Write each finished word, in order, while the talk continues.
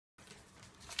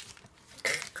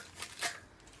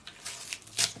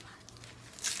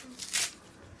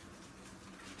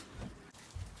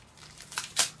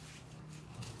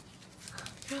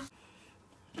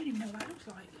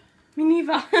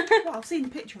Well, I've seen a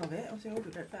picture of it. Obviously, I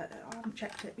ordered it, but I haven't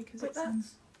checked it because it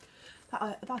ends.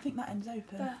 I think that end's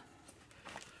open. There.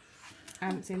 I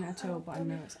haven't seen it at all, but I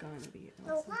know it's going to be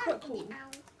awesome. Quite cool.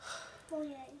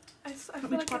 I Let feel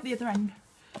me like grab the other end.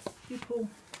 You pull.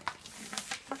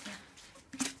 And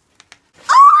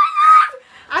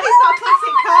it's got a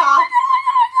classic car.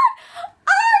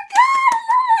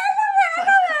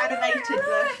 Animated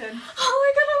version. Oh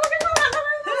my god, oh my god,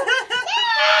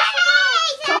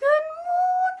 Good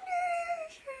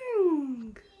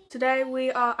morning! Today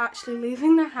we are actually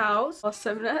leaving the house.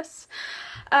 Awesomeness.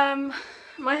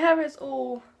 My hair is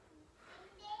all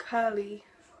curly,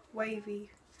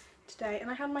 wavy today, and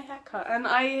I had my hair cut, and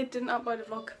I didn't upload a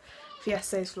vlog for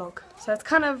yesterday's vlog, so it's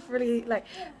kind of really like,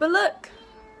 but look!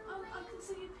 I can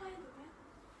see you playing with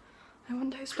it. I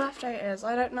wonder whose birthday it is,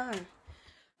 I don't know.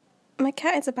 My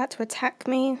cat is about to attack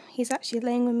me. He's actually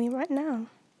laying with me right now.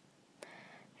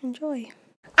 Enjoy.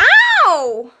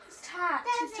 Ow! It's Taz.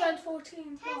 She's turned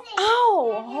 14.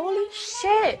 Oh, holy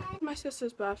shit! My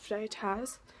sister's birthday,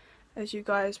 Taz, as you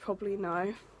guys probably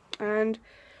know. And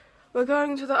we're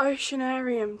going to the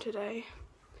oceanarium today,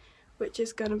 which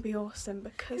is going to be awesome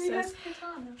because there's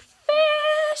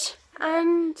fish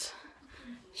and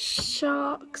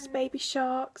sharks, baby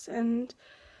sharks, and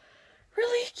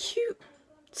really cute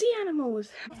sea animals.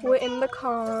 We're in the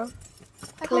car,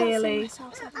 clearly,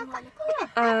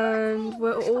 and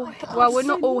we're all, well, we're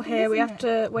not all here. We have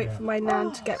to wait for my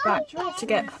nan to get back to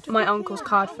get my uncle's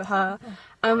card for her,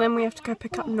 and then we have to go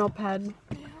pick up Knobhead,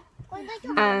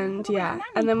 and yeah,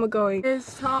 and then we're going.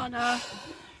 Here's Tana.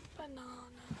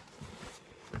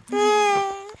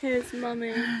 Banana. Here's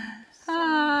Mummy.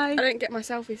 Hi. I didn't get my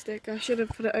selfie stick. I should have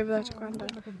put it over there to Grandad.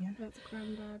 That's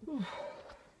Grandad.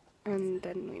 And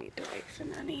then we need to wait for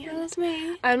Nanny. Yeah, that's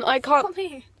me. And I can't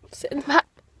sit in the back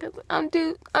because I'm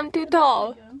too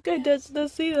tall. Go touch the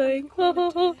ceiling.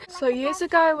 So years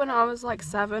ago when I was like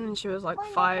 7 and she was like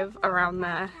 5, around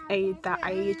that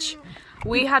age,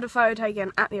 we had a photo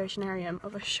taken at the oceanarium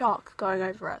of a shark going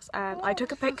over us, and I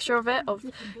took a picture of it.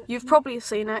 You've probably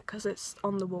seen it because it's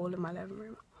on the wall in my living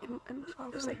room.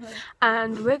 Obviously,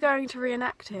 and we're going to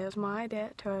reenact it. It was my idea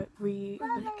to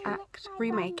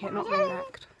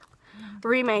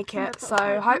remake it,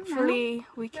 so hopefully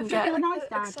we can get the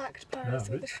exact pose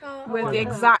with the shark. With the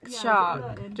exact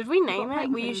shark. Did we name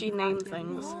it? We usually name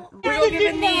things. We were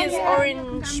given these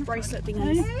orange bracelet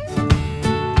thingies.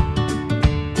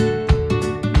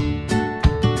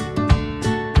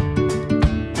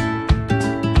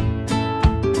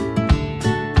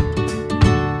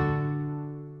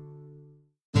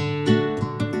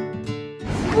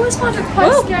 I always find it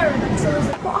quite scary because I was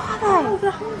like, what are they? Oh,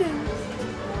 they're holding.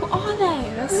 What are they?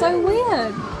 They're so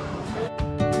weird.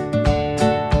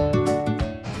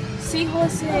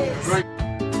 Seahorses. Right.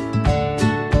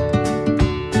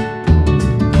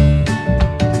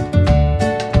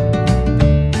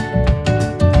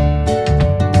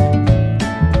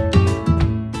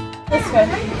 This way.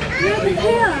 Yeah, they're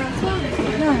here as well.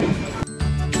 No.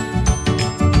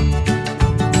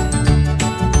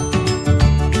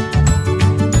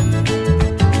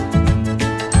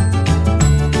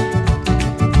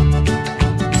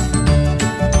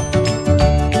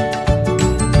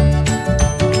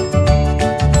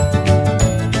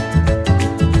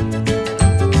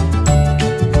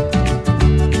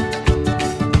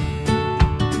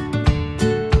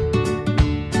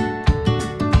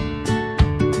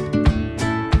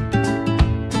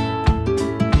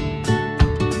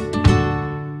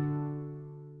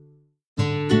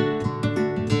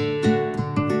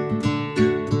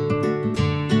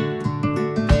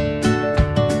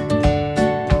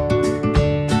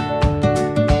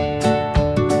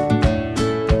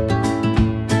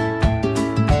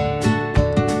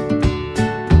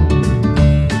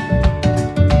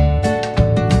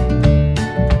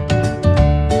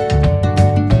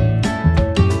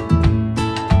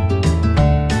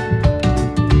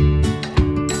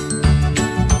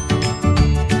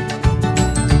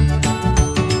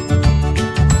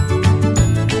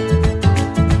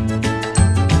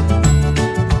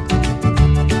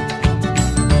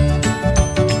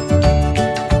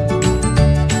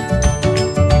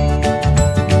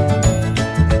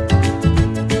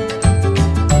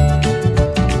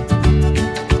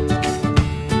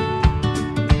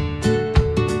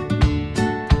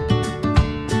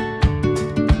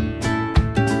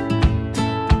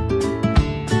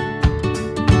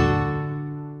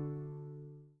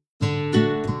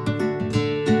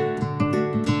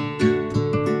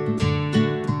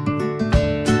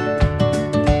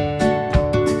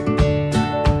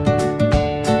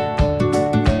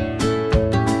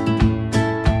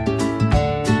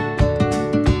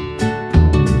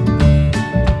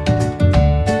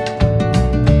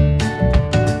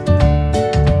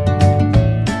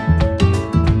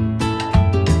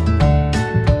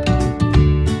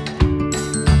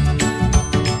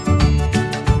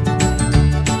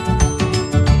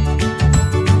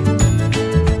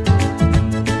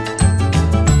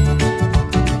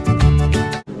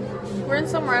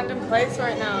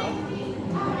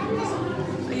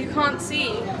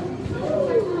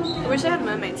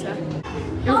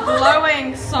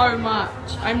 so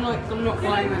much. I'm not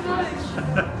buying that much.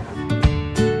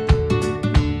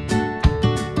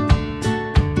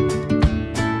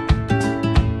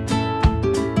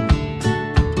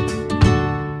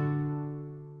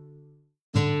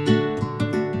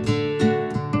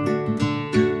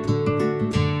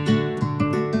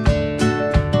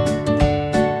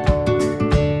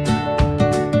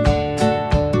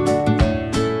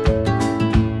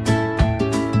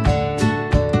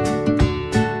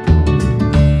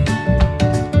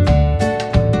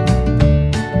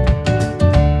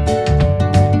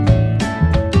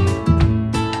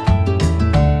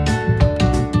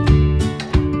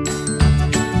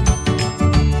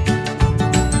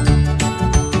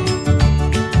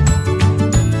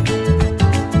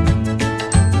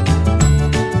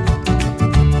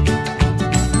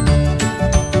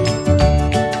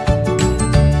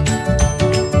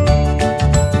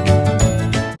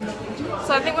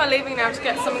 Leaving now to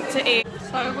get something to eat.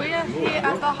 So we are here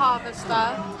at the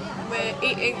Harvester. We're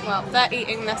eating, well, they're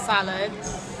eating their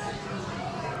salads.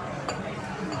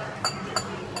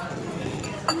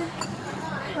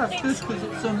 That's good because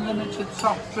it's unlimited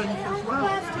soft drink as well.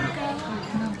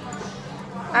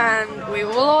 And we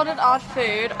all ordered our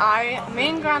food. Me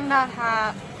and Grandad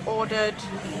had ordered,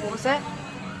 what was it?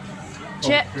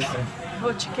 Chips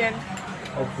or chicken.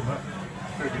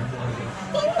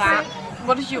 That.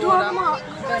 What did you order?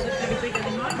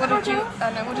 What did you?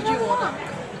 What did you order?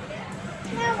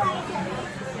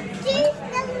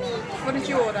 What did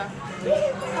you order?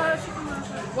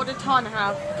 What did Tana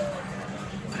have?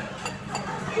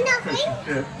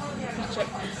 Nothing.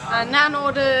 And Nan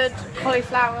ordered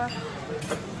cauliflower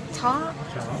tart.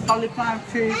 Cauliflower,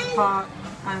 cheese, tart,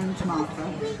 and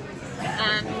tomato.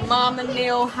 And Mum and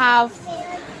Neil have.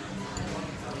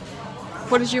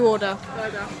 What did you order?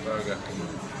 Burger.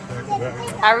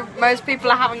 Most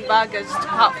people are having burgers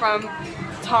apart from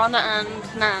Tana and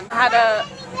Nan. I had a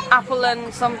apple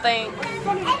and something.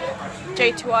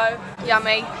 J2O.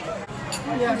 Yummy.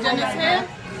 Jenna's here.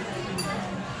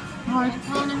 Nice. And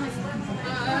Tana has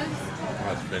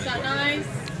burgers. Is that nice?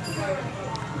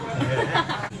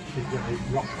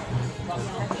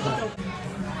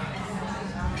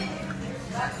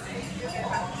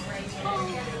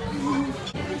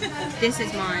 This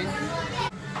is mine.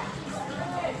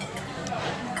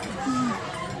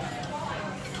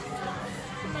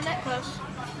 My necklace.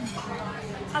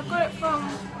 I got it from.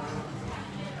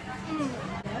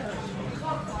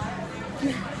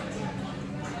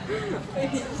 You're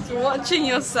just watching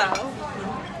yourself.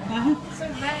 So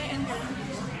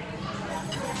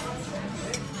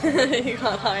you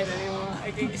can't hide anymore.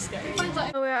 I get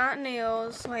scared. We're at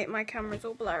Neil's. Wait, my camera's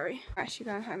all blurry. I'm actually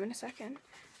going home in a second.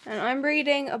 And I'm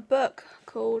reading a book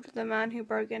called The Man Who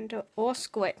Broke Into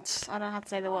Auschwitz. I don't know how to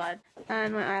say the word.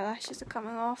 And my eyelashes are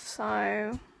coming off,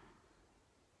 so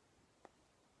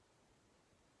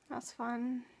that's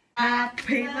fun.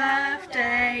 Happy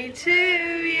birthday to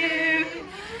you.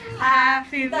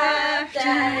 Happy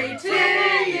birthday to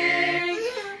you.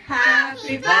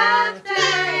 Happy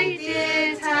birthday,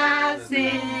 dear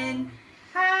Taz'S.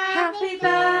 Happy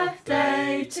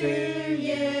birthday to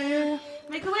you.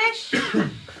 Make a wish.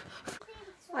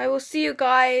 I will see you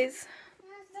guys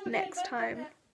next time.